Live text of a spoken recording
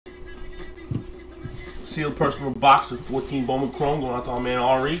Sealed personal box with 14 Bowman Chrome going out to our man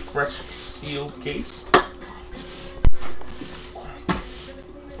Ari. Fresh sealed case.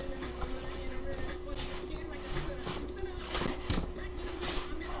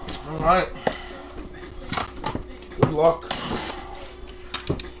 Alright. Good luck.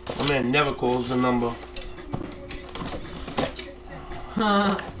 My man never calls the number.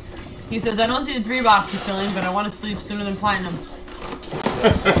 He says, I don't see the 3 boxes filling, but I want to sleep sooner than platinum.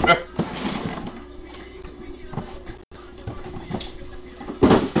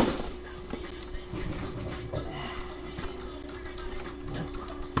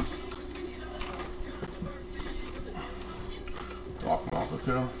 Dark marker,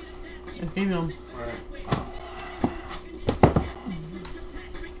 kiddo. Just give him.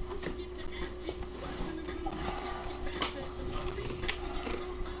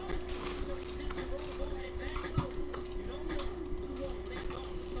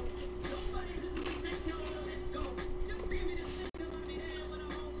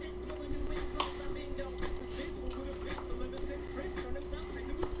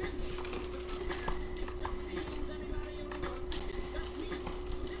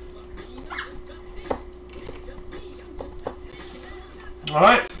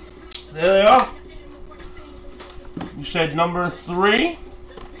 Alright, there they are. You said number 3.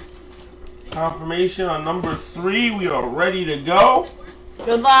 Confirmation on number 3. We are ready to go.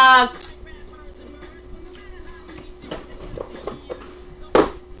 Good luck.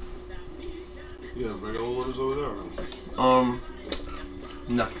 Yeah, regular orders over there.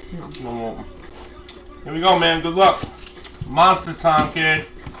 No. No more. Here we go, man. Good luck. Monster time, kid.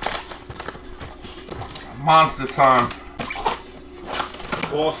 Monster time.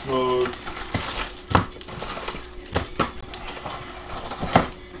 Boss mode.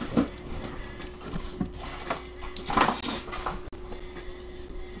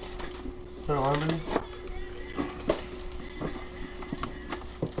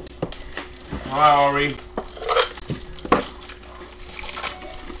 Hi, Ari.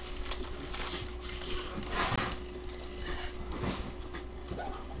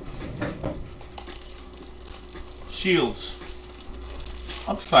 Shields.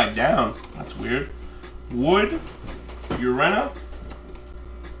 Upside down. That's weird. Wood, Urena,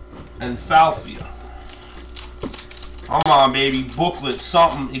 and Falfia. Come on, baby. Booklet.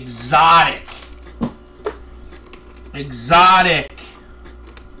 Something exotic. Exotic.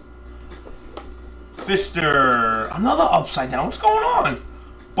 Fister. Another upside down. What's going on?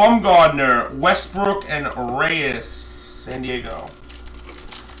 Bumgardner, Westbrook, and Reyes. San Diego.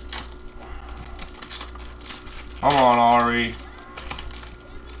 Come on, Ari.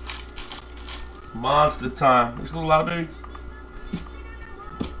 Monster time. It's a little loud, baby.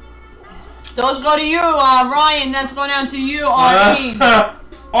 Those go to you, Ryan. That's going out to you, Ari.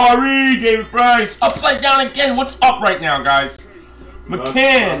 Ari, David Price. Upside down again. What's up right now, guys?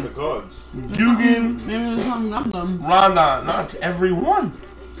 McCann. Not the cards. Dugan. Maybe there's something up them. Rondon. Not every one.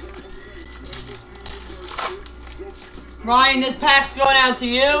 Ryan, this pack's going out to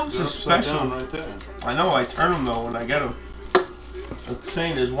you. It's a special. Right there. I know. I turn them though when I get them. I'm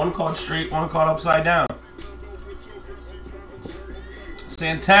saying there's one card straight, one card upside down.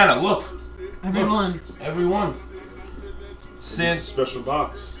 Santana. Look. Everyone. Everyone. It's a special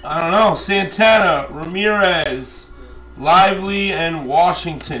box. I don't know. Santana, Ramirez, Lively, and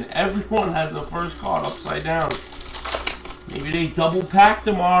Washington. Everyone has a first card upside down. Maybe they double packed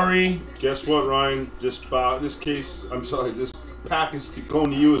them, Ari. Guess what, Ryan? This case, I'm sorry, this pack is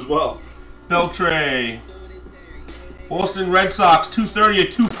going to you as well. Beltre. Boston Red Sox, 230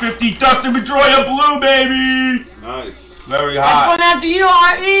 at 250. Dustin Pedroia blue, baby. Nice. Very That's hot. going out to you,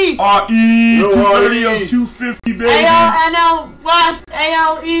 R.E. R.E. Yo, 230 R.E. at 250, baby. NL West,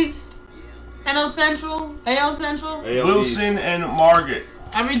 AL East, NL Central, AL Central. AL Wilson East. and Margaret.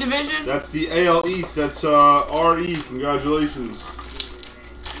 Every division. That's the AL East. That's R.E. Congratulations.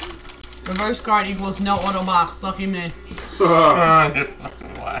 Reverse card equals no auto box. Lucky me.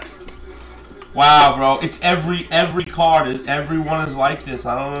 Wow, bro. It's every card. Everyone is like this.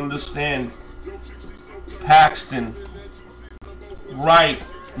 I don't understand. Paxton. Wright.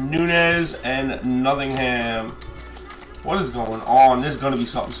 Nunez and Nottingham. What is going on? This is going to be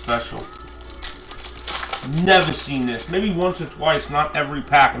something special. Never seen this. Maybe once or twice. Not every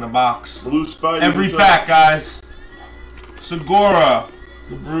pack in the box. Blue Spidey. Every pack, guys. Segura.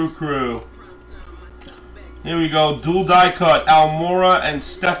 The Brew Crew. Here we go. Dual die cut. Almora and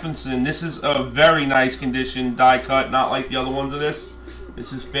Stephenson. This is a very nice condition die cut. Not like the other ones of this.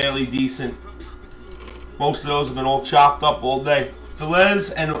 This is fairly decent. Most of those have been all chopped up all day.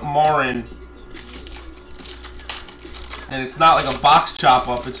 Velez and Morin. And it's not like a box chop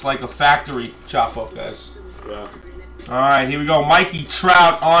up, it's like a factory chop up, guys. Yeah. Alright, here we go. Mikey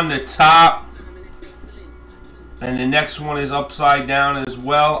Trout on the top. And the next one is upside down as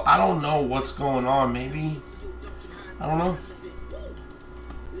well. I don't know what's going on. Maybe. I don't know.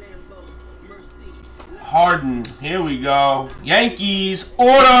 Harden. Here we go. Yankees.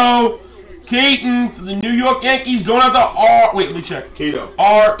 Auto. Caton for the New York Yankees. Going out to R. Wait, let me check. Cato.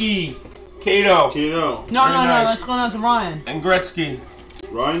 R.E. Cato. Cato. No, Very no, nice. no. That's going out to Ryan. And Gretzky.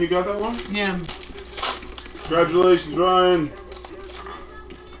 Ryan, you got that one? Yeah. Congratulations, Ryan.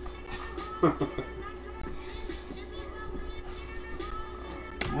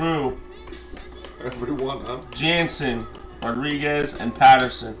 Rue. Everyone, huh? Jansen. Rodriguez and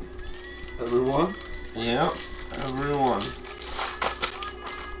Patterson. Everyone? Yep. Everyone.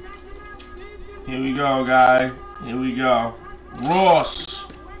 Here we go, guy. Here we go. Ross,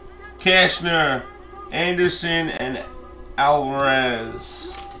 Kashner, Anderson, and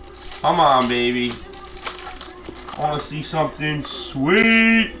Alvarez. Come on, baby. I want to see something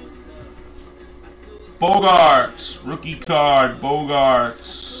sweet. Bogarts. Rookie card.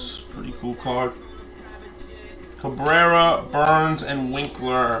 Bogarts. Pretty cool card. Cabrera, Burns, and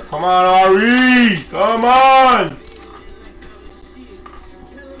Winkler. Come on, R.E. Come on.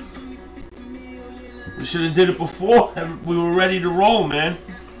 We should have did it before. We were ready to roll, man.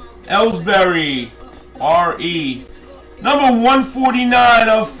 Ellsbury, R.E. Number 149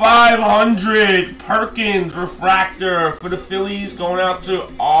 of 500. Perkins, refractor for the Phillies, going out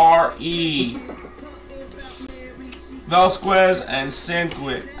to R.E. Velazquez and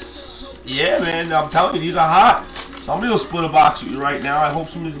Sandwicks. Yeah, man, I'm telling you, these are hot. Somebody will split a box with you right now. I hope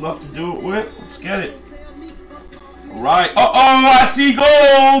somebody's left to do it with. Let's get it. All right. Uh-oh, I see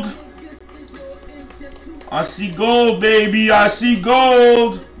gold. I see gold, baby. I see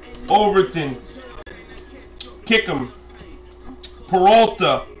gold. Overton. Kick him.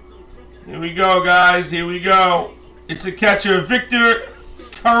 Peralta. Here we go, guys. Here we go. It's a catcher. Victor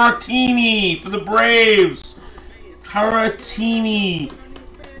Caratini for the Braves. Caratini.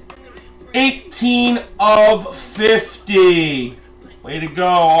 18 of 50. Way to go,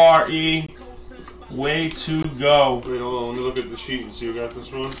 R.E. Way to go. Wait, hold on. Let me look at the sheet and see who got this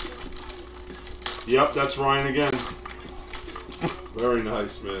one. Yep, that's Ryan again. Very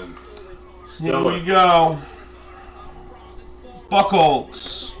nice, man. Stellar. Here we go.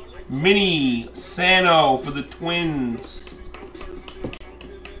 Buckholz. Mini Sano for the Twins.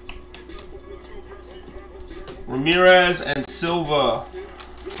 Ramirez and Silva.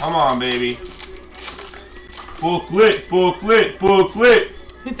 Come on, baby. Booklet, booklet, booklet.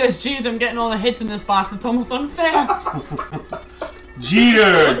 He says, geez, I'm getting all the hits in this box. It's almost unfair.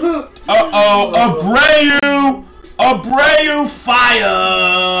 Jeter. Uh-oh. Abreu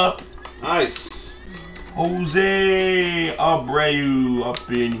fire. Nice. Jose Abreu up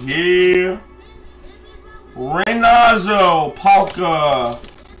in here. Reynazo Palka.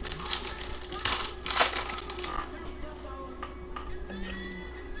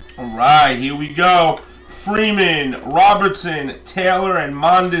 Alright, here we go. Freeman, Robertson, Taylor, and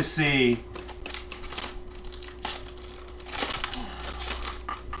Mondesi.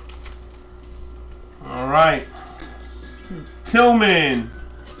 Alright. Tillman.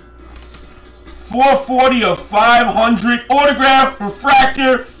 440 of 500. Autograph,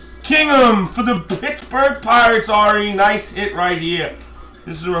 refractor, Kingham for the Pittsburgh Pirates, R.E. Nice hit right here.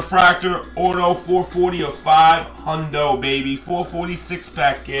 This is a refractor, auto, 440 of 500, baby. 446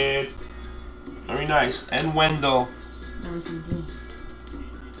 pack, kid. Very nice. And Wendell.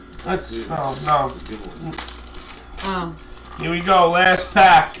 Let's, no. Oh. Here we go, last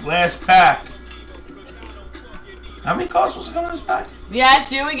pack, last pack. How many cards was coming in this pack?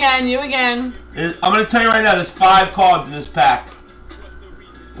 Yes, you again. I'm going to tell you right now, there's 5 cards in this pack.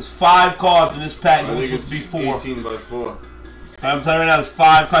 There's 5 cards in this pack. I think it's be 4. 18 by 4. I'm telling you right now, there's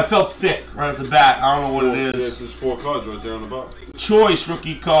 5 cards. I felt thick right at the back. I don't know what it is. Yeah, this is 4 cards right there on the bottom. Choice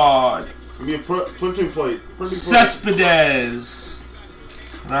rookie card. Give me a printing plate. Cespedes.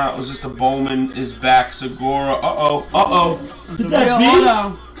 No, it was just a Bowman is back. Segura. Uh-oh. Could that be?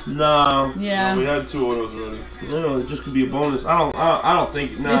 Auto. No. Yeah. No, we had 2 autos already. No, it just could be a bonus. I don't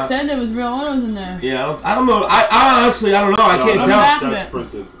think. Nah. It said there was real autos in there. Yeah, I don't know. I honestly, I don't know. I can't tell. That's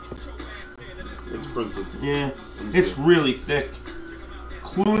printed. It's printed. Yeah, it's really thick.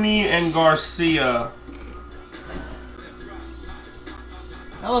 Clooney and Garcia.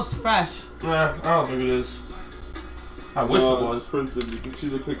 That looks fresh. Nah, I don't think it is. I wish it was. It's printed. You can see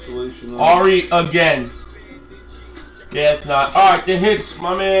the pixelation. Ari again. Yeah, it's not. Alright, the hits,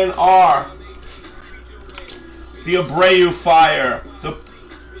 my man, are the Abreu fire.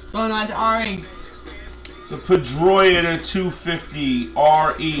 Going on to Ari. The Pedroia to 250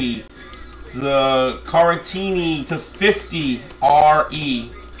 RE. The Caratini to 50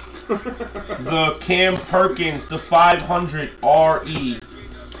 RE. The Cam Perkins to 500 RE.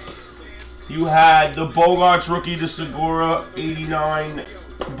 You had the Bogarts rookie to Segura 89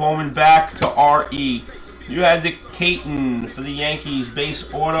 Bowman back to RE. You had the Caton for the Yankees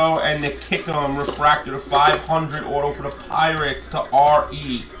base auto and the Kickham refractor to 500 auto for the Pirates to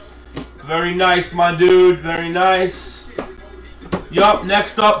RE. Very nice, my dude. Very nice. Yup,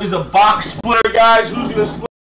 next up is a box splitter, guys. Who's going to split?